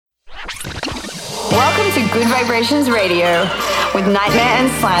Welcome to Good Vibrations Radio with Nightmare and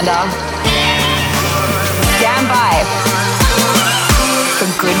Slander. Stand by for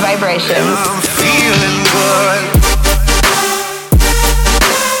Good Vibrations. I'm feeling good.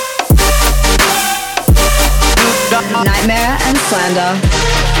 Nightmare and Slander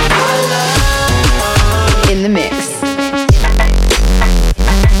in the mix.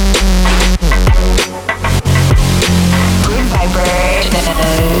 Good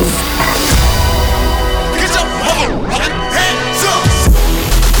Vibrations. Get your hands up.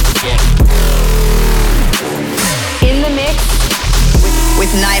 In the mix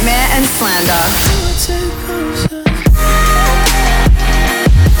with Nightmare and Slander.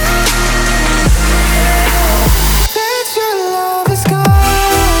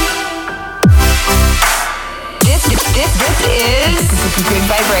 This is Good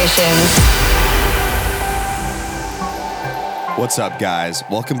Vibrations. What's up, guys?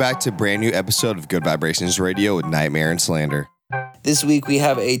 Welcome back to a brand new episode of Good Vibrations Radio with Nightmare and Slander. This week we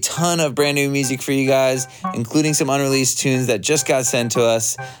have a ton of brand new music for you guys, including some unreleased tunes that just got sent to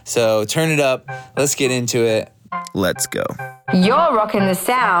us. So turn it up. Let's get into it. Let's go. You're rocking the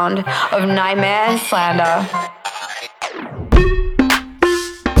sound of Nightmare and Slander.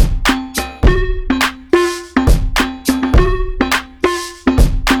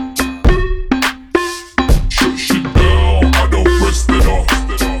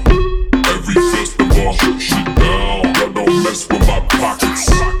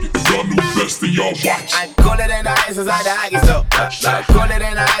 I'm cooler than the ice inside the hockey store. Cooler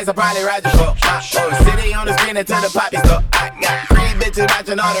than the ice, I probably ride you for. City on the screen until the poppy store. I got 3 bitches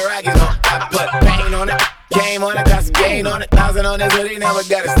watching all the Rockies on. I put pain on it, game on it, got some gain on it. 1,000 on this hoodie, never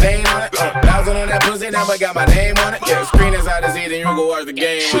got a stain on it. 1,000 on that pussy, never got my name on it. Yeah, screen inside the seat, and you go watch the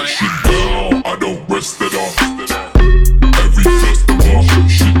game on it. Down, I don't rest it off. Every festival,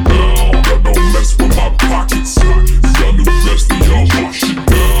 shit down. I don't mess with my pockets. Y'all new bestie, y'all wash it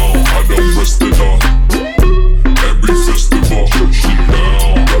down. I don't rest it off. Every festival, shit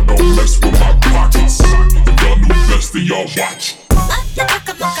down. I don't mess with my pockets. Y'all new bestie, y'all watch.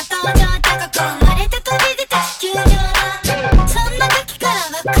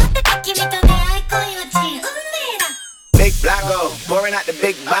 Big Blacko, pouring out the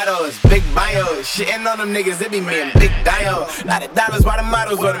big bottles, big bios, shitting on them niggas, it be me and Big Dio. Lot of dollars by the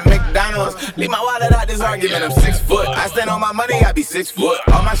models or the McDonald's. Leave my wallet out this argument, I'm 6 foot. I stand on my money, I be 6 foot.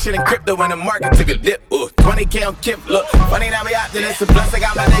 All my shit in crypto when the market took a dip. 20K on Kip, look, funny that we optimists. Plus I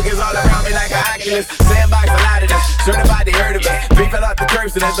got my niggas all around me like an Oculus. Sandbox a lot of them, certified they heard of us. We fell off the curb,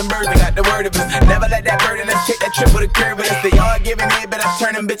 so there's some birds that got the word of us. Never let that burden us take that trip with a curve with us. They all giving head, but I'm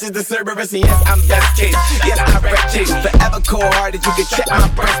turning bitches to Cerberus. And yes, I'm best case, yes, I rap chase. Forever cold hearted, you can check my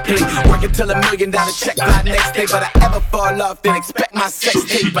breastplate. Work until $1 million check fly next day. But I ever fall off, then expect my sex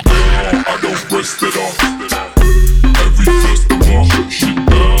tape. But I don't rest it off. Every festival, shit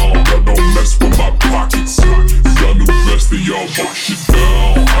down. I don't mess with my pockets. Y'all new bestie, y'all wash it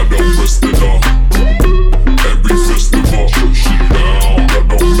down. I don't rest it off. Every festival, shit down. I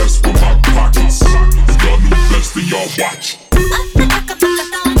don't mess with my pockets. Y'all new bestie, y'all watch.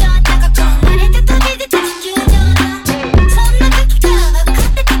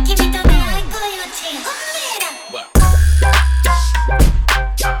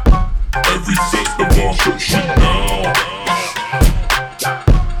 Every festival, shit down.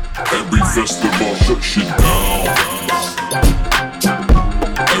 Every festival, shit down.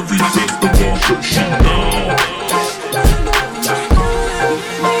 Every festival, shit down.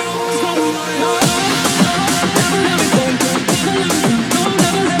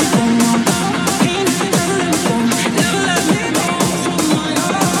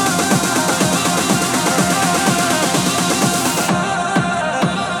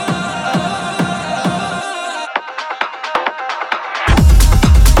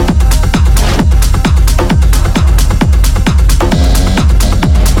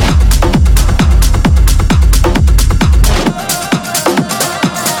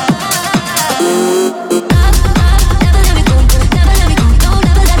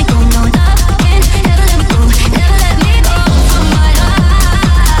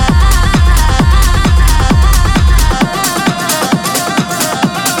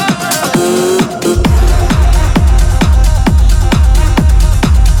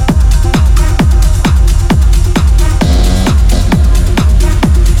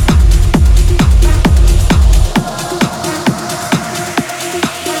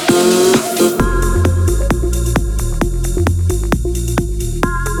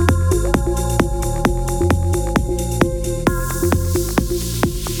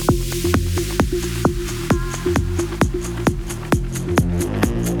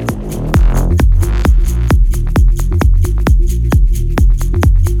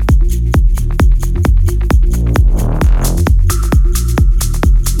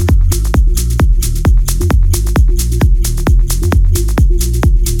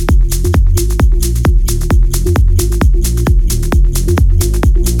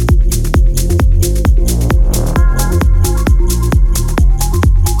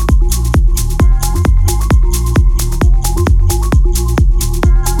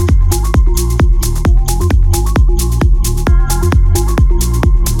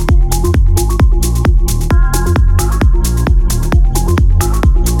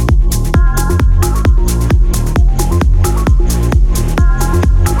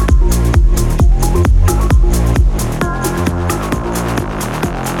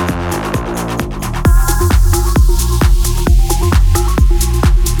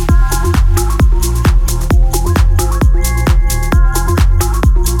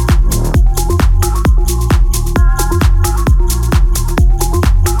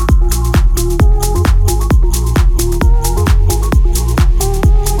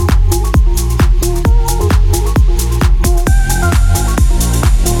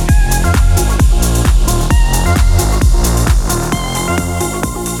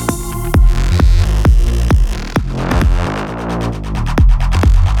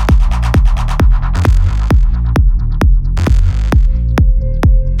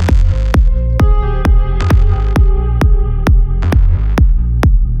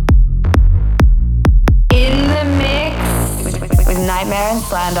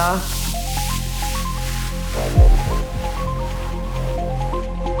 Outlander.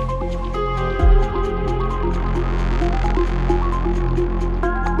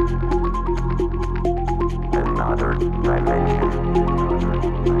 Another dimension.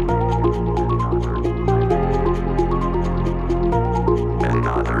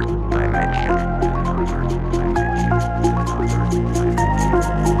 Another dimension.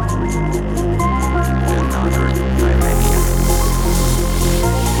 Another dimension.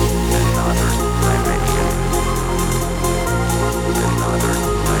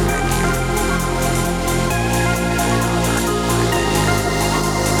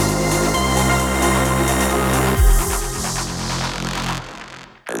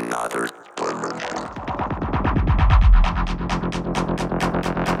 Another dimension.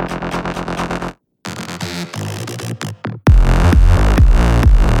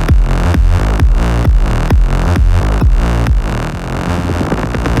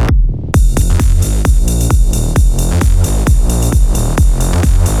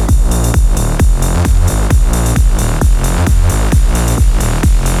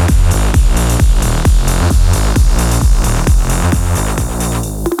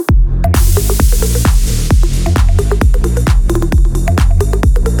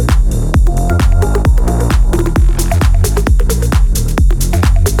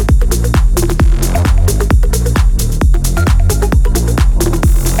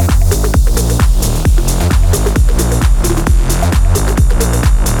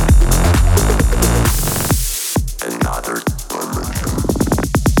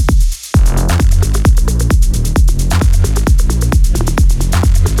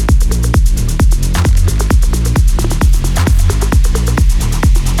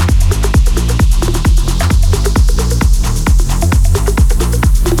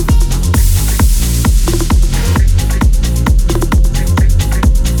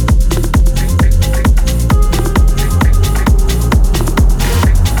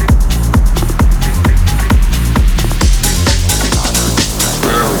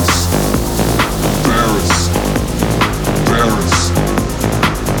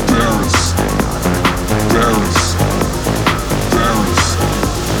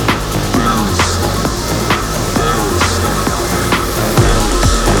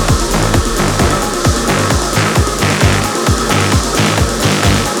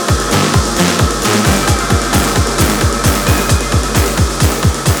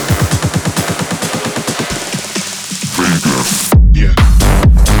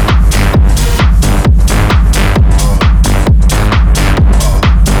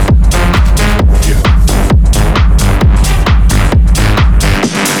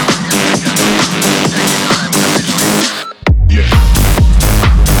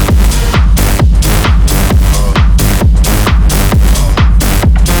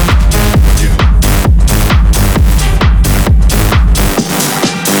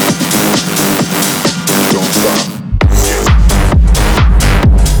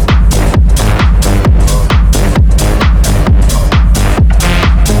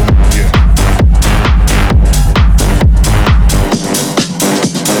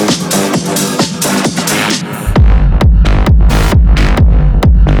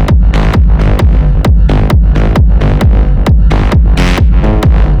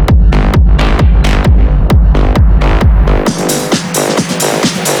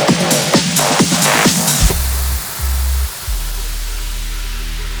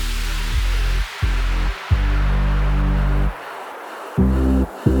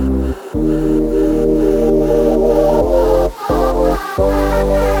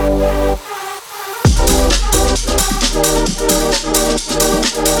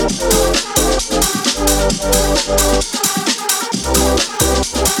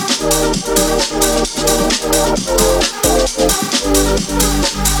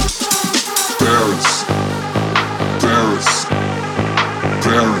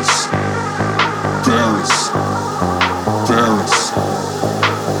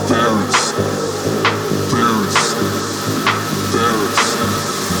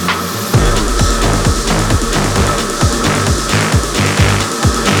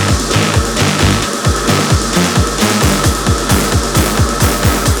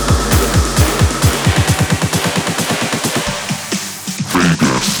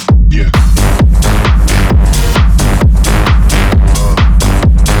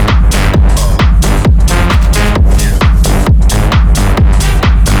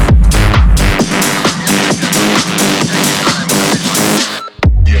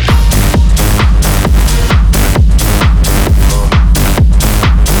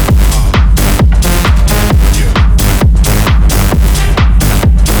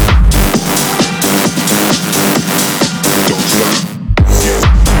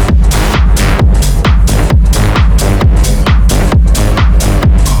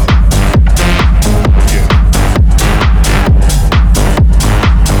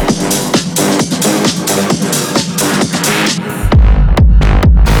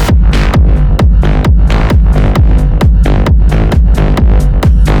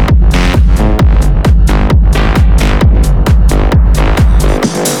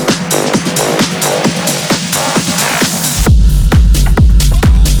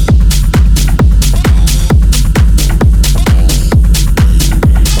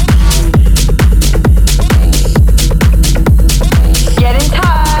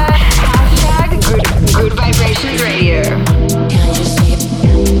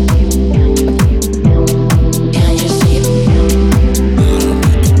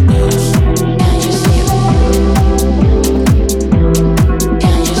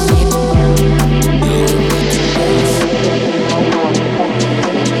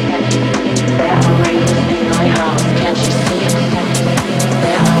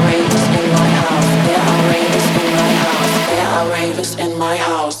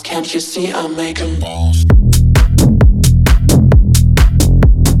 see I'm making balls.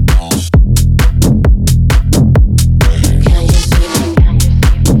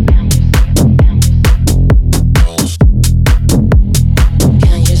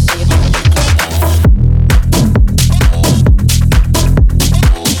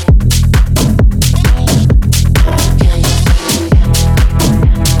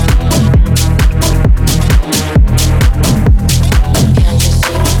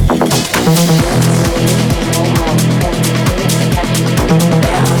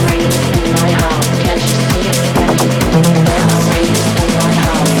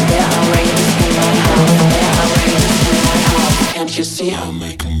 Can't you see I'm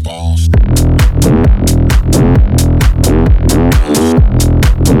making balls?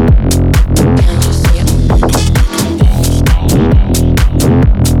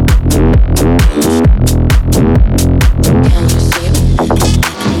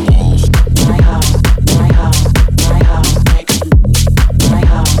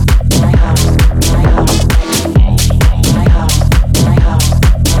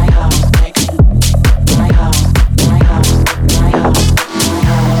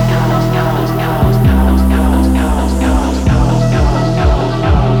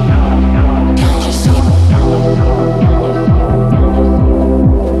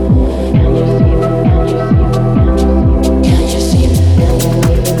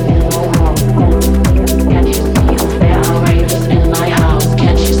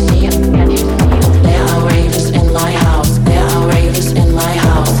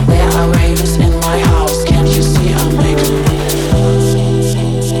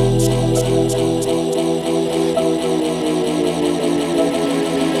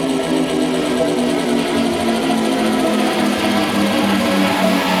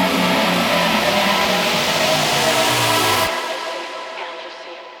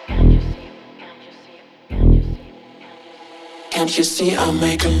 Can't you see I'm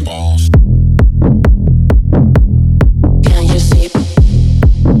making balls? Can you see?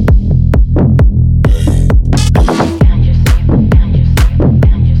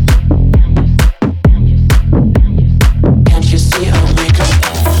 Can't you see I'm making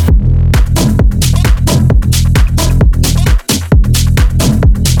balls?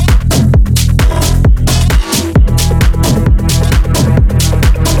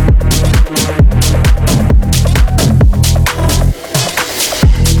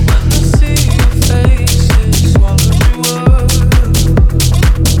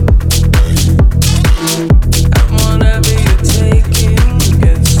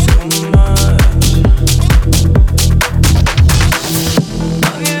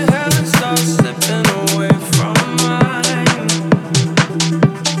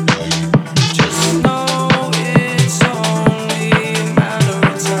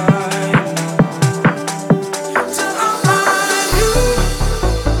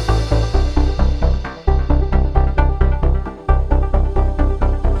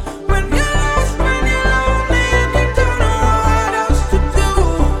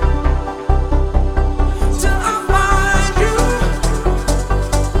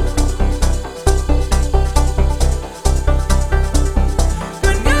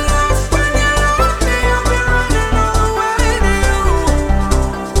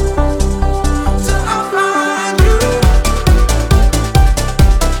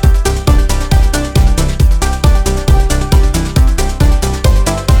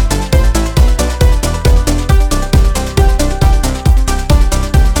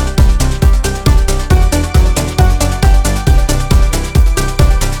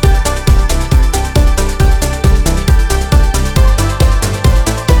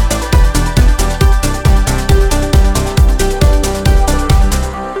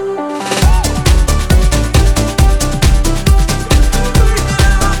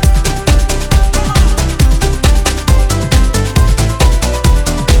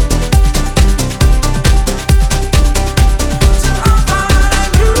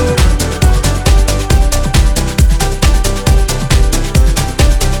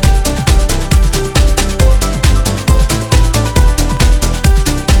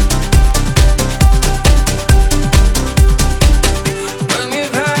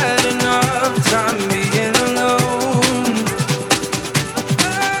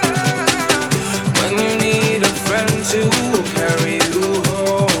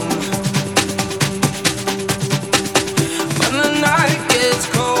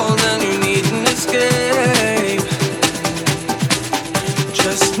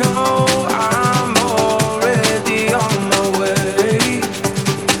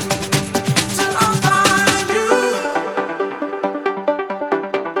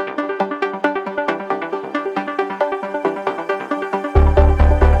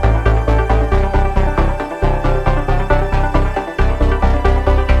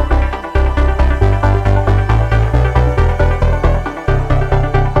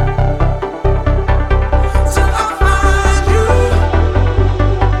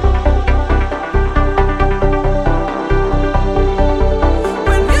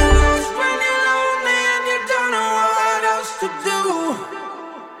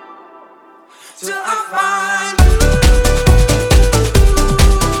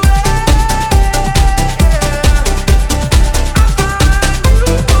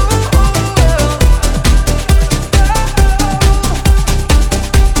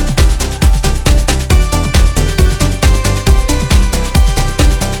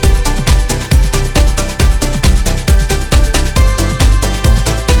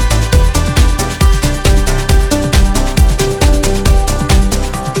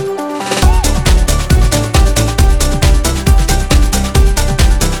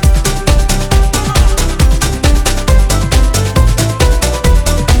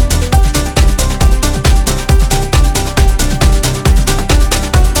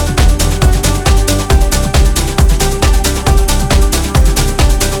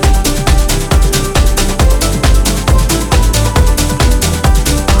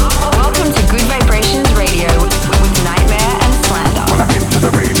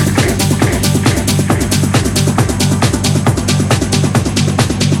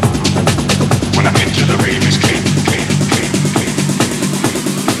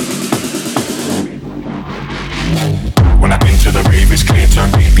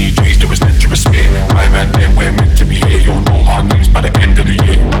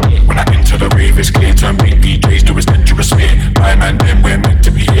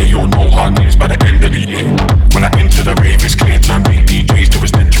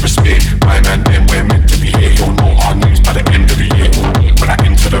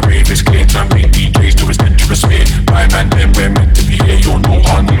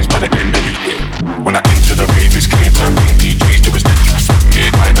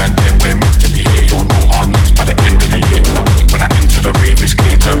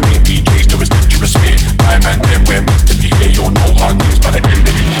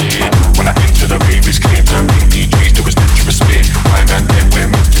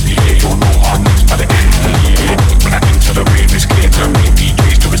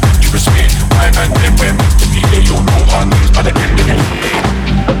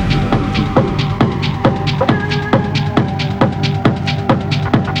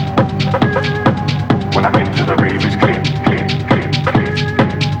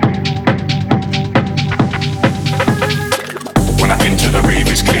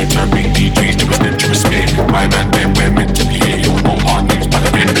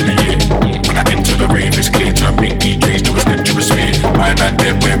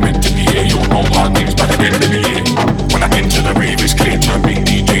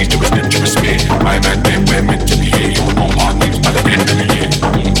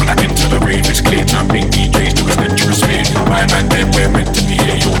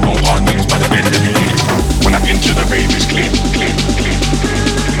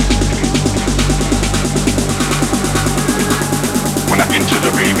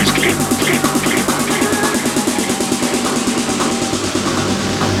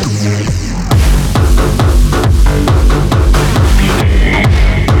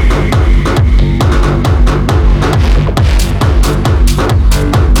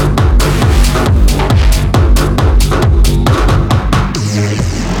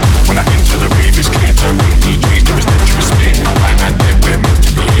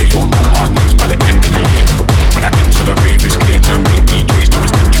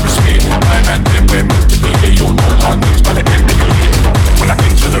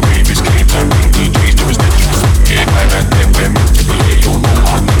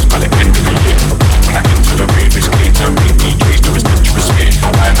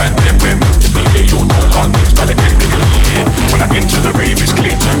 rave is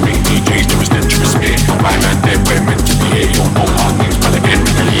clear. Turn big DJs to a dangerous spear. My man, then we're meant to be here. You'll know our names by the end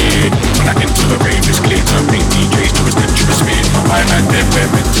of the year. When I enter the rave is clear. Turn big DJs to a dangerous spear. My man, then we're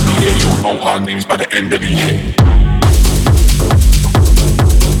meant to be here. You'll know our names by the end of the year.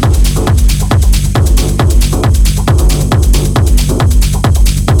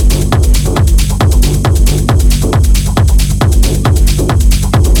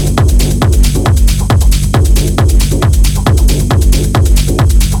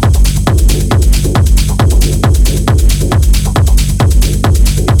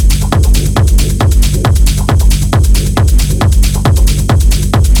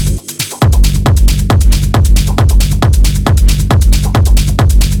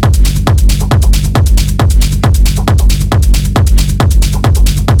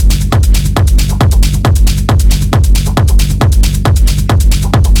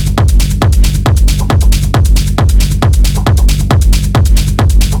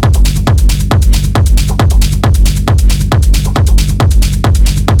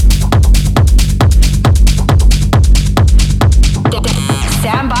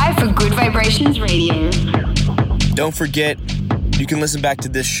 Don't forget, you can listen back to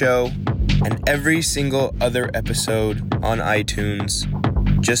this show and every single other episode on iTunes.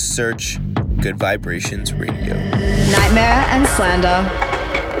 Just search Good Vibrations Radio. Nightmare and Slander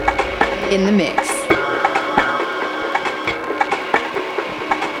in the mix.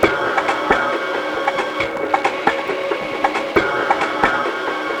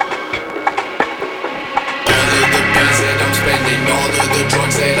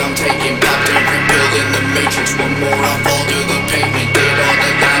 One more, I fall to the pavement. Did all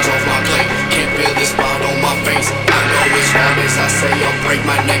the lines off my plate. Can't feel the spot on my face. I know it's hard as I say. I'll break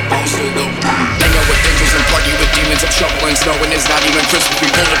my neck bones to the hang out with angels and party with demons. I'm shoveling snow and it's not even Christmas. We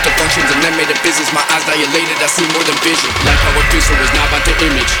pulled up the functions and then made it business. My eyes dilated, I see more than vision. Like how it feels, so it's not about the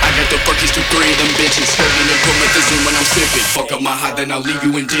image. I got the buckets to 3 of them bitches. Holding and promethazine when I'm sipping. Fuck up my high, then I'll leave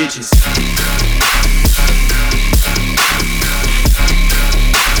you in ditches.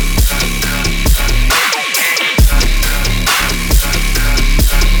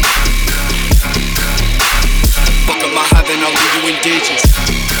 Then I'll leave you in ditches.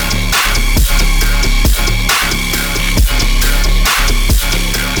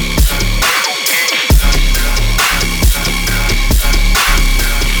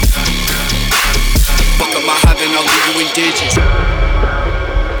 Fuck up my high, then I'll leave you in ditches.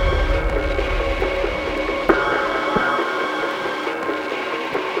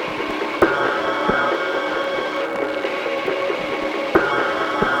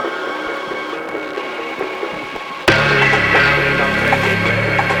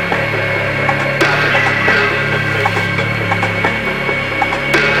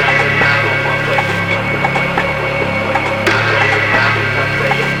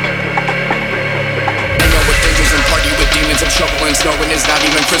 Shoveling snow and it's not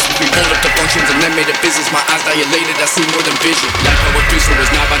even Christmas. We pulled up the functions and then made it business. My eyes dilated, I see more than vision. Like how it feels, so it's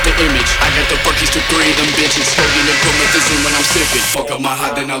not about the image. I got the buckets to 3 of them bitches. Holding and promethazine when I'm sipping. Fuck up my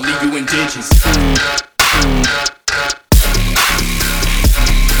high, then I'll leave you in ditches.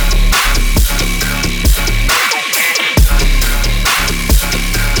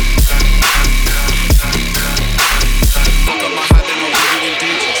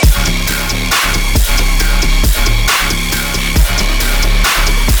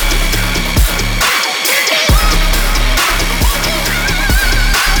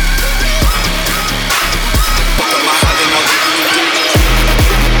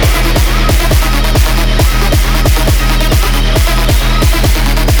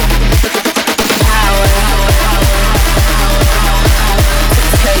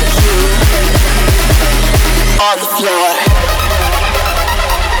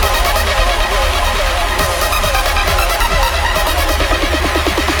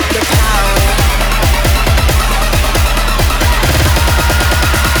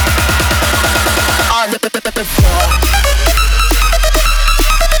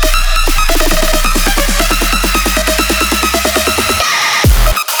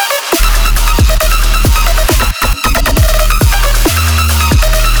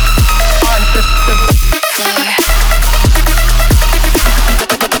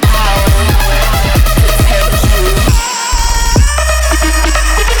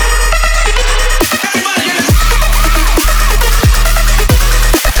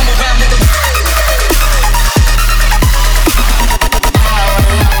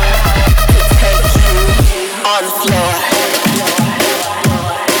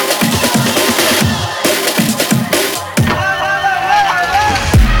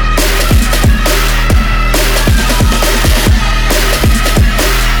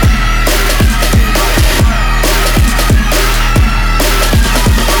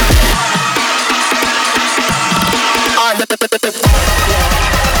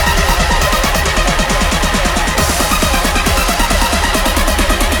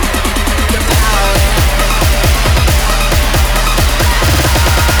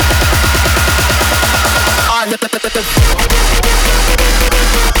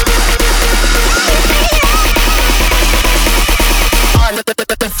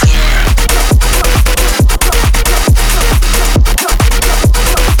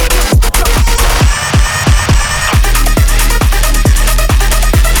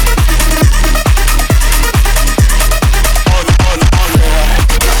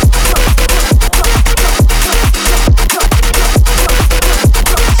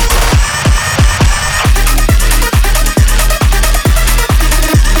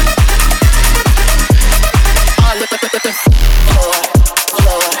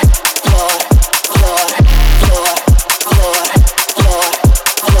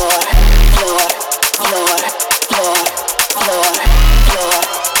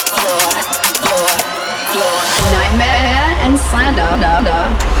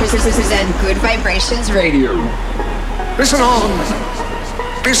 Zelda present Good Vibrations Radio. Listen on.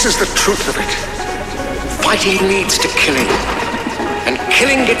 This is the truth of it. Fighting leads to killing, and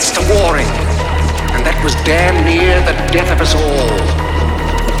killing gets to warring, and that was damn near the death of us all.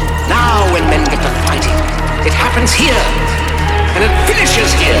 Now when men get to fighting, it happens here, and it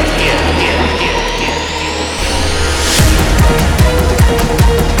finishes here.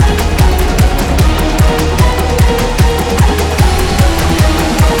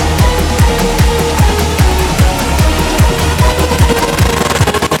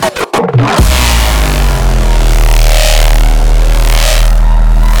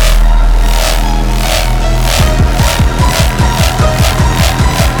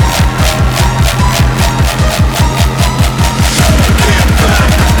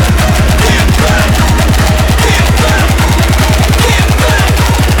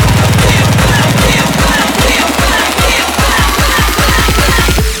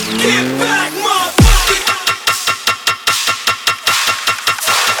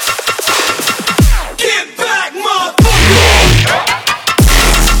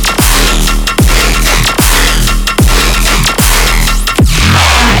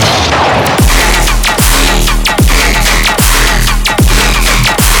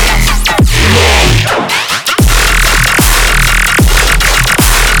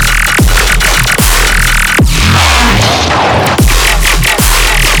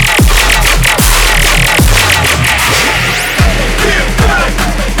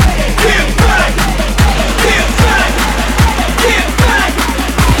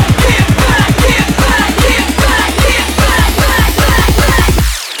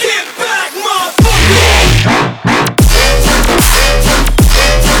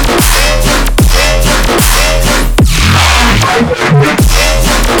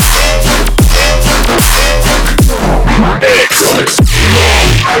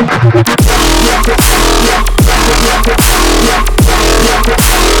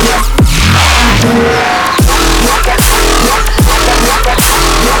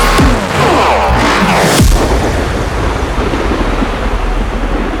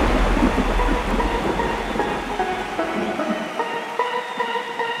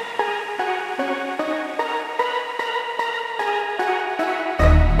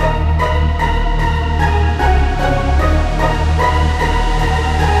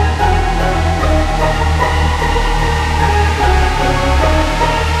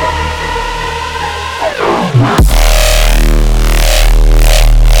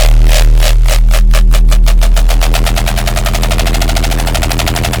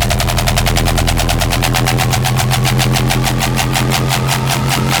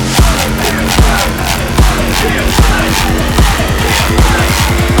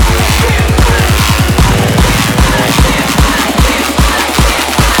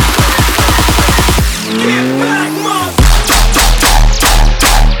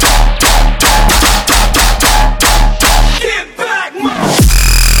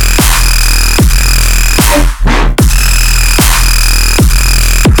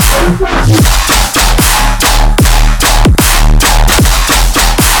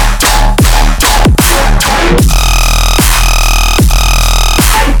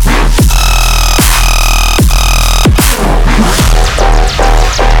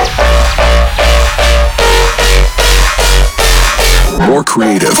 More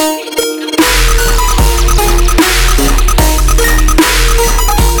creative.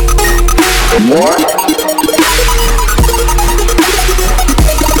 More.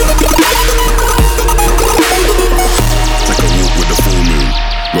 Take a walk with the full moon,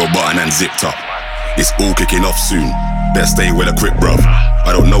 roll button and zipped up. It's all kicking off soon. Better stay with a crip, bruv.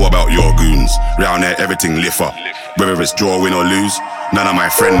 I don't know about your goons. Round there, everything lift up. Whether it's draw, win or lose, none of my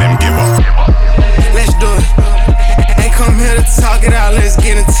friend them give up. Let's do it. Ain't come here to talk it out, let's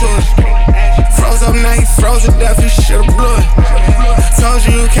get into it. Froze up now, he froze to death, you should've blew it. Told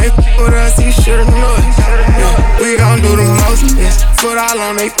you you can't f with us, you should've knew it. Yeah, we gon' do the most, yes. Foot all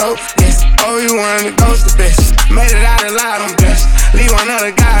on they throat, yes. Oh, you wanted to ghost the bitch. Made it out alive, I'm blessed. Leave one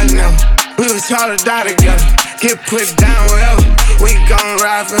other guy now. We was taught to die together. Get put down wherever. We gon'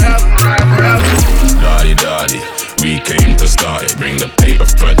 ride forever, ride forever. Daddy, daddy, we came to start it. Bring the paper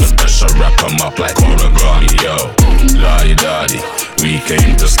for the pressure, wrap 'em up like origami, yo. Daddy, daddy, we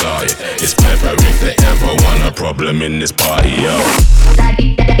came to start it. It's pepper if they ever want a problem in this party, yo.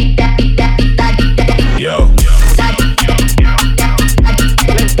 Yo.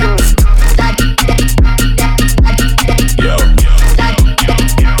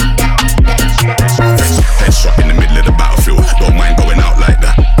 Headshot in the middle of the battlefield. Don't mind going out like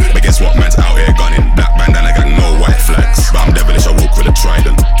that. But guess what, man's out here gunning. Black bandana got no white flags. But I'm devilish, I walk with a try.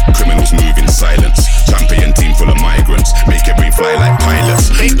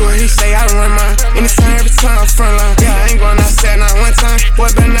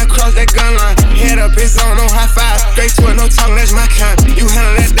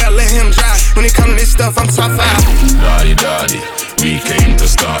 stuff, I'm tougher. Daddy, daddy, we came to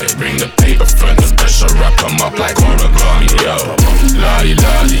start it. Bring the paper front, the pressure, wrap 'em up like origami, yo. Daddy,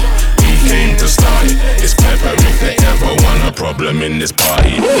 daddy, we came to start it. It's pepper if they ever want a problem in this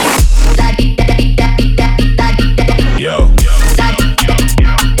party. Yo.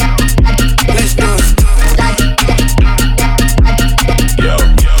 Let's do it. Yo.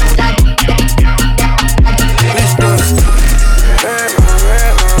 Let's do it.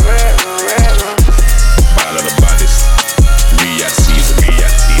 Battle of the baddest. Riyadh season.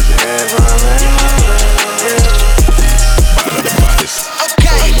 Battle of the baddest.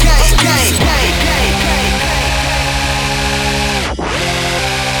 Okay.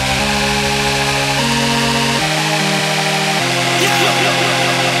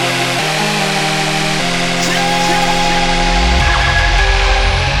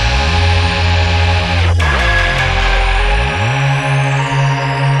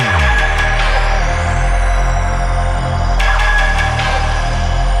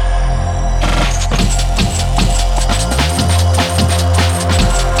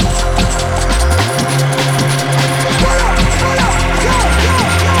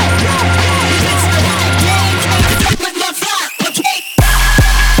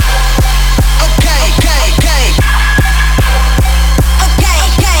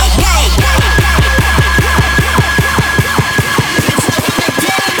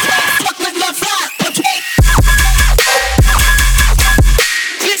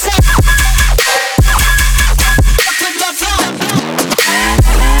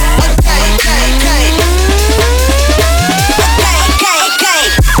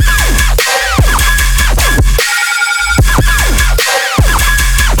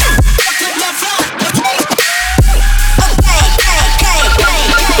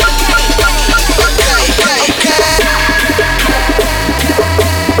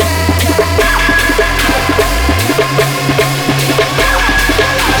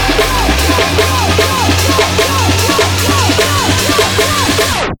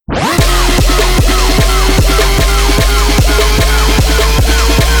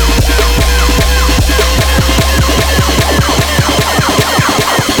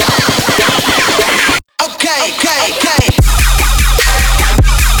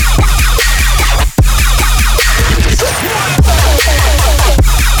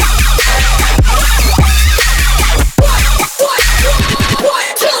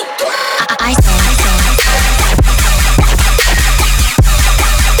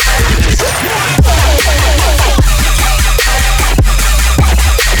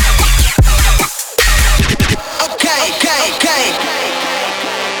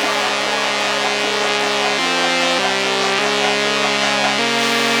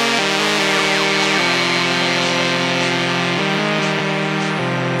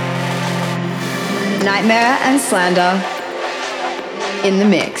 Nightmare and Slander in the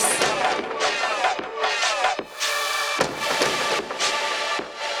mix.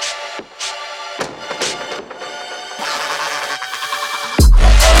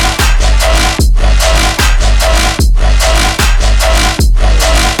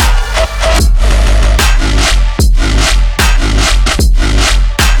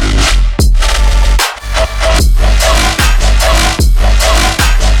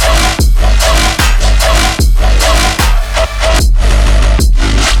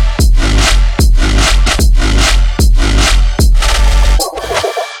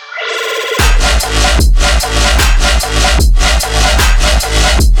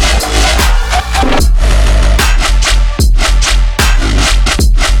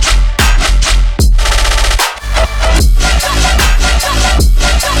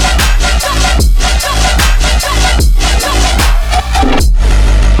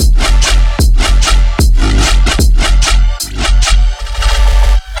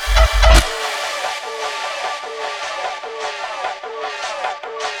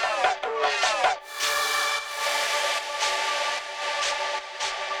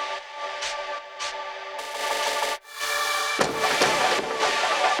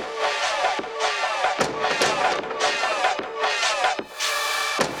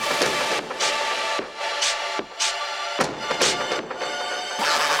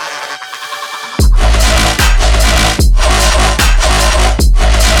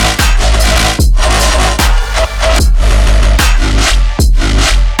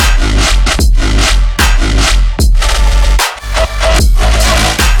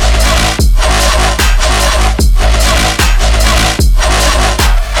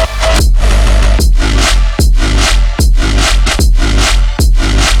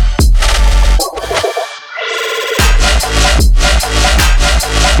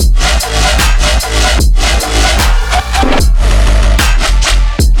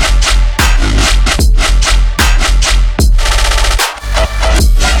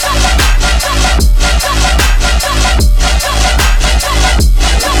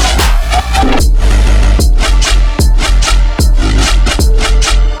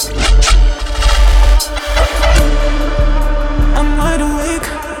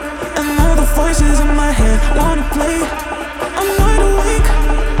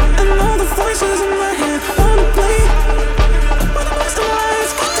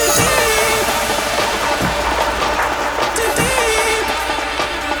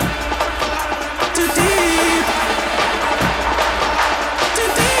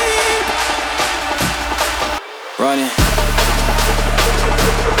 Running.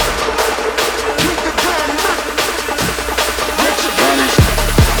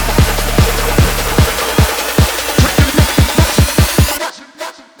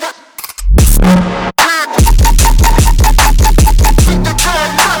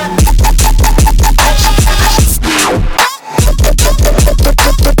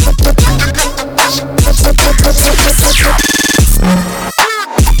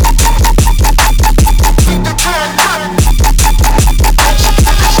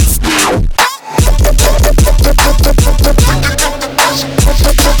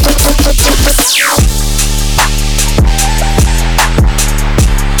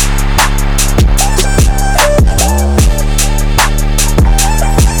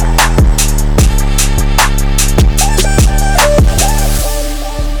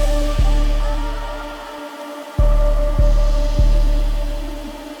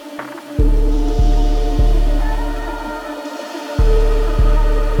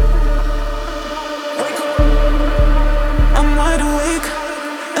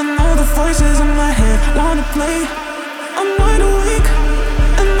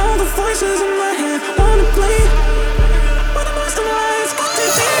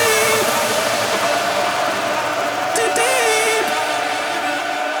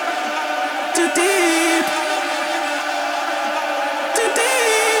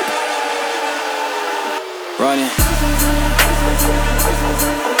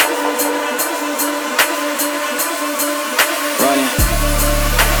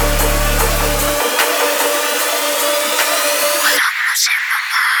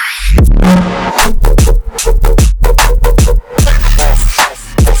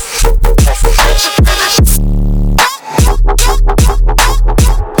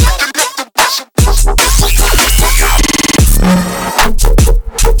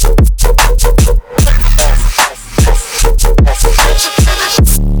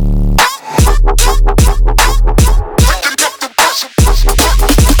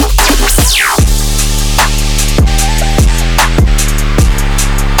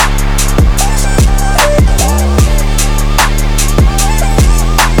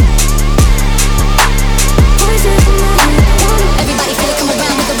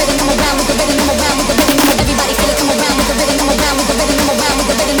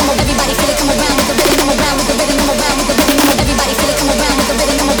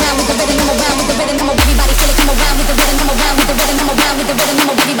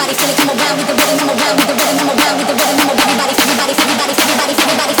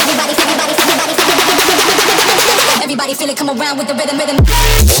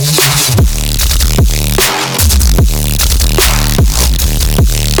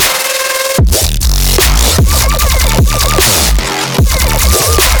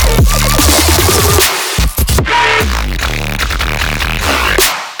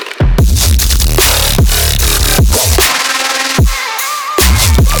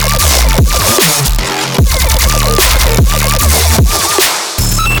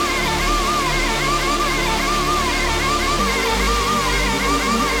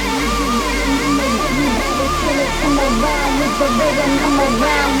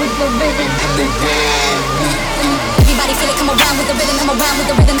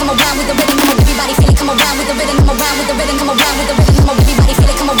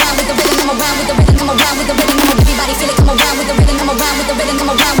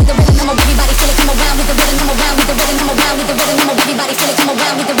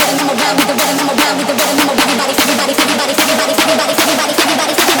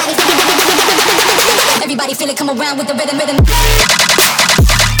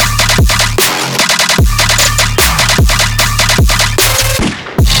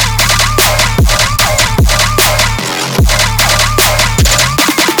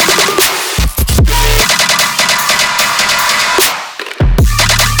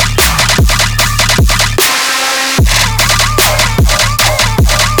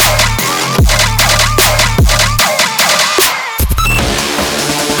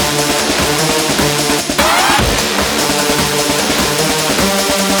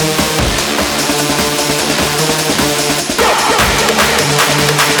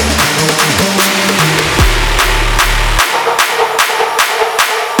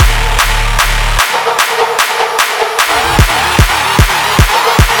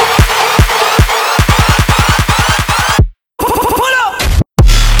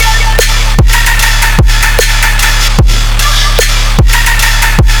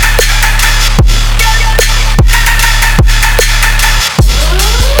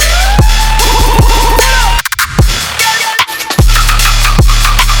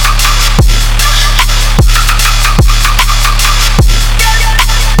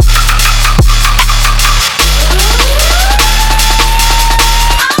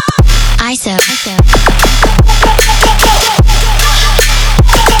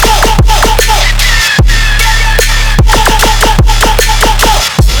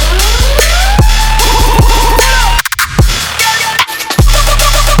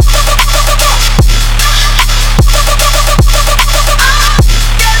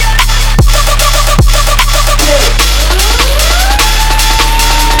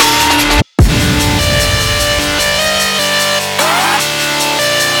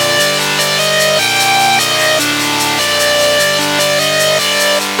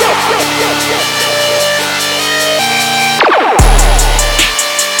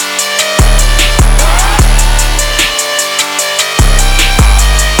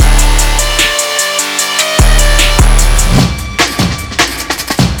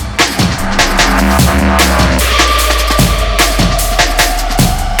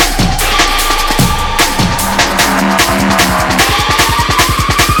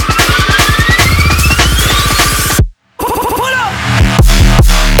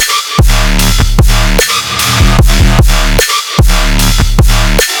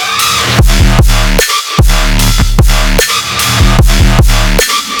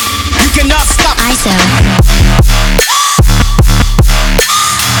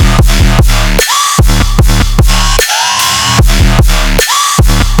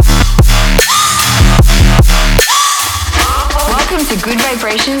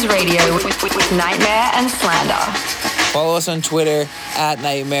 Vibrations Radio with Nightmare and Slander. Follow us on Twitter at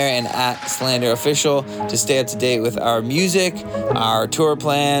Nightmare and at Slander Official to stay up to date with our music, our tour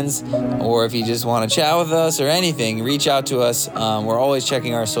plans, or if you just want to chat with us or anything, reach out to us. We're always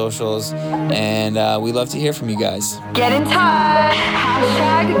checking our socials, and we love to hear from you guys. Get in touch.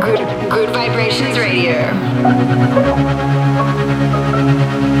 Hashtag Good Vibrations Radio.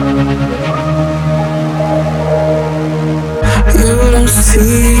 You don't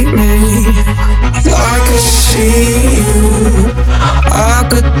see me like I see you. I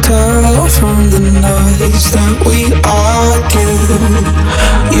could tell from the nights that we argue.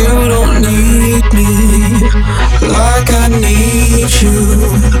 You don't need me like I need you.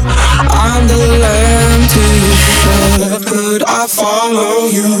 I'm the lamb to your shepherd, I follow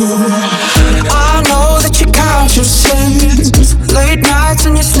you. I know that you count your sins, late nights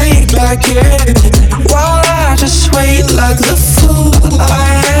and you sleep like it, while I just wait like the fool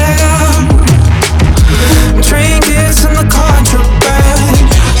I am. Trinkets in the contraband,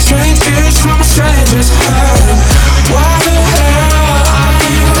 strangers from a stranger's hand. Why the hell are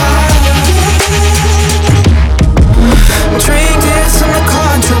you lying? Trinkets in the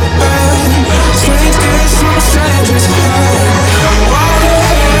contraband, strangers from a stranger's hand. Why the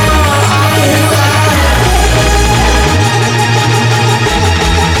hell are you lying?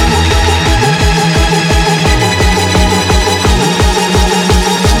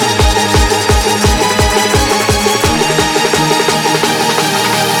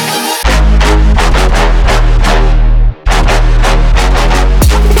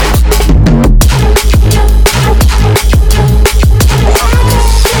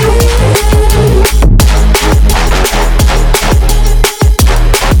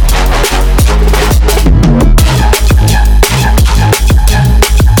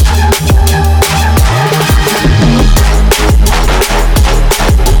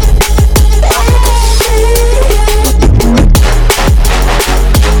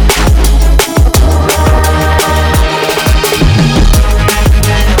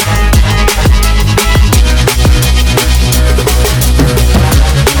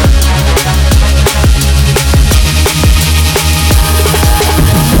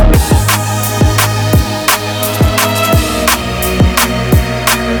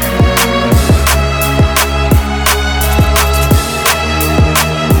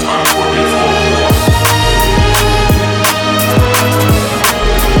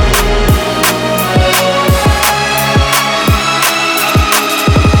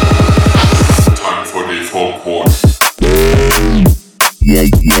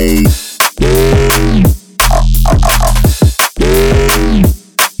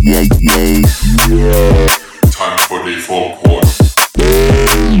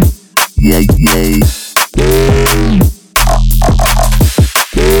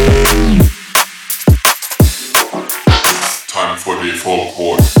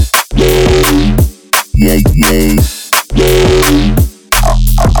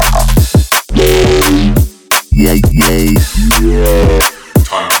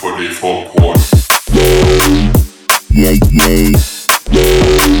 Time for the fourth quarter.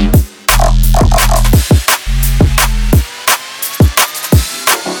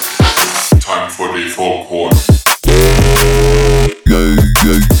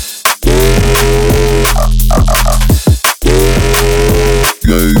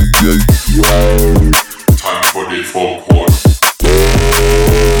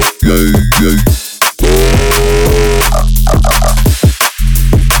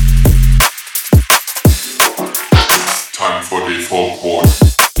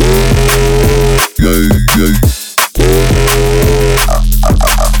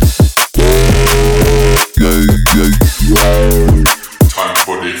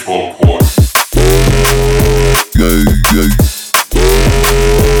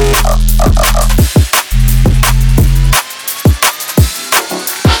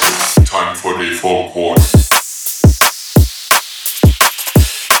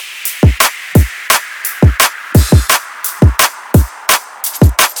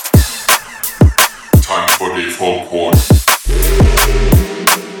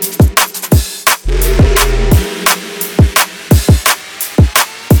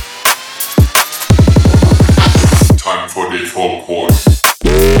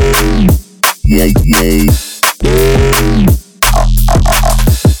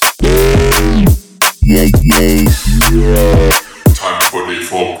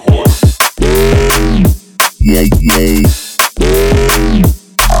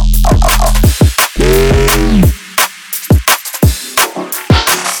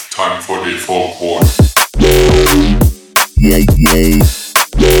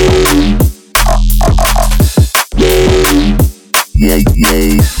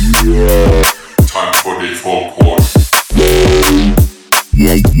 Time for the forecourt.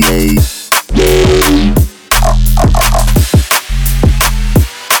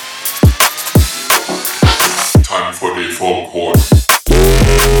 Time for the forecourt.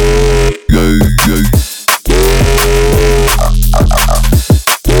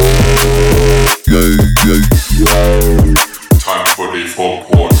 Time for the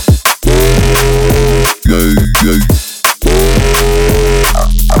forecourt.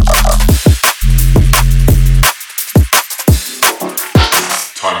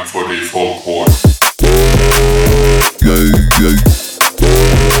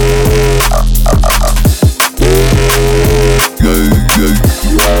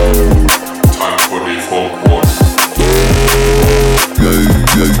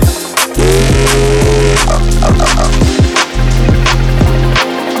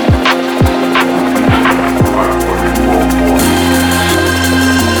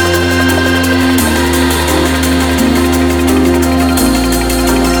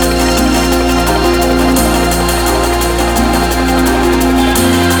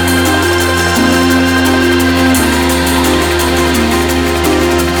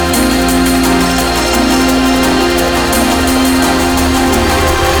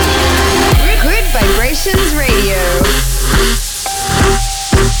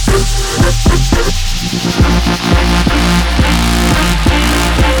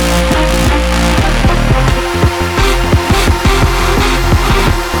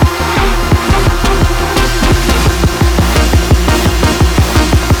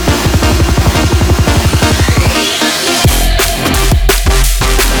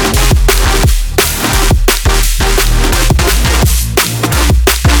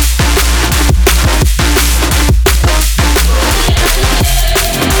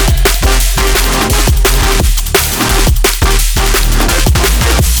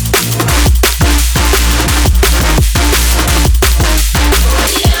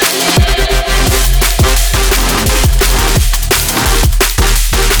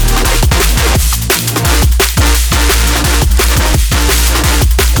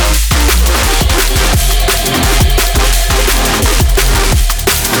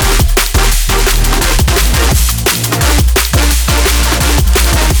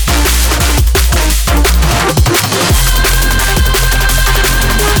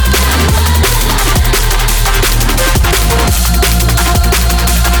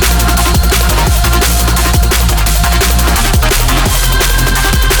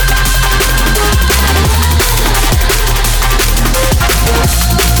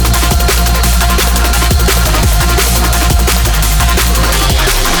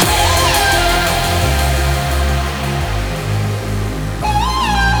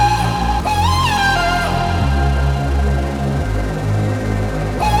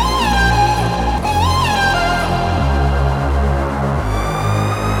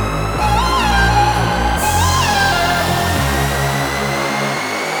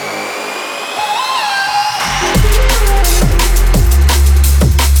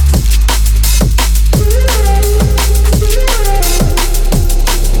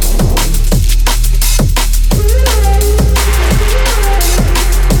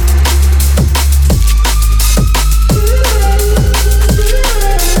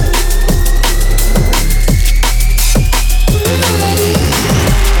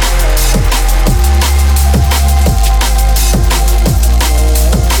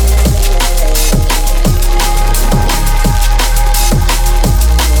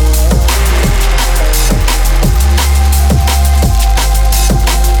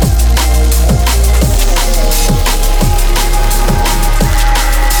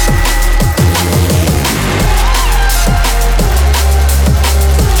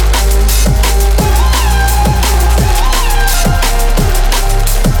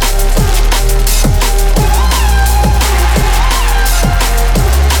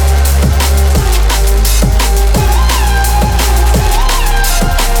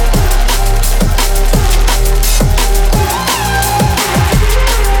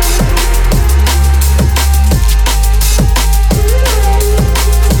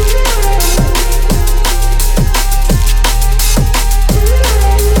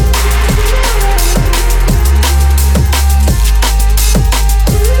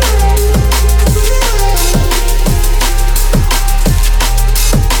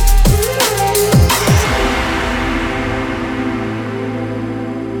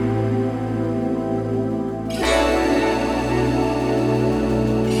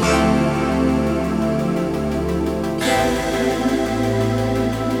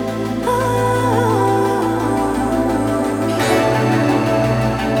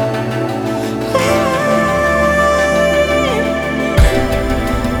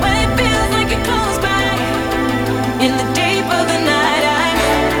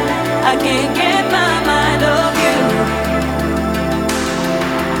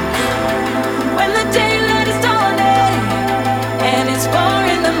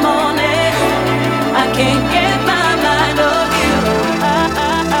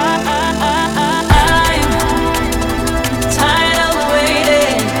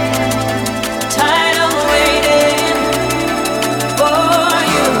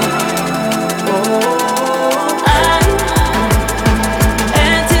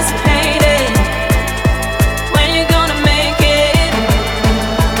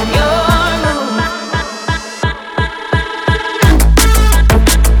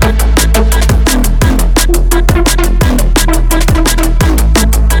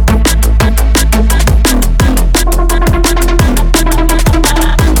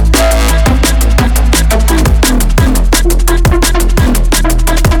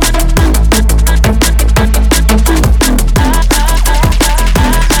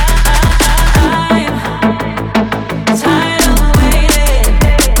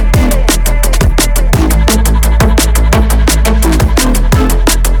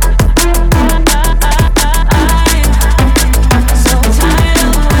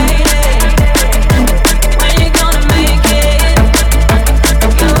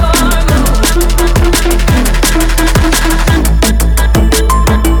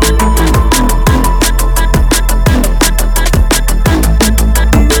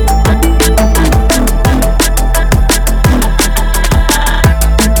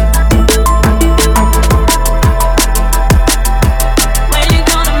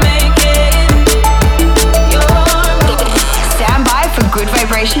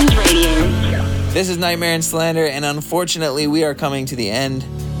 This is Nightmare and Slander, and unfortunately, we are coming to the end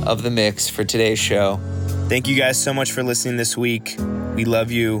of the mix for today's show. Thank you guys so much for listening this week. We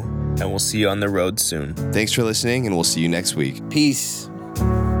love you, and we'll see you on the road soon. Thanks for listening, and we'll see you next week. Peace.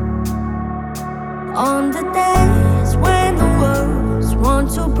 On the days when the world's 1,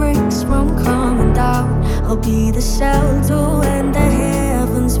 2 bricks from coming down, I'll be the shelter when the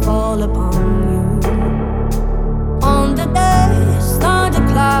heavens fall upon you. On the days thunder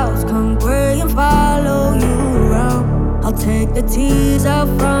clouds come gray and follow you around, I'll take the tears out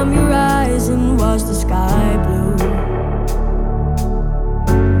from your eyes and wash the sky blue.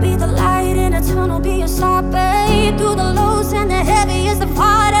 Be the light in the tunnel, be your side, babe. Through the lows and the heavy is the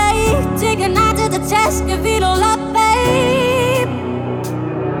party. Take a night to the test if you don't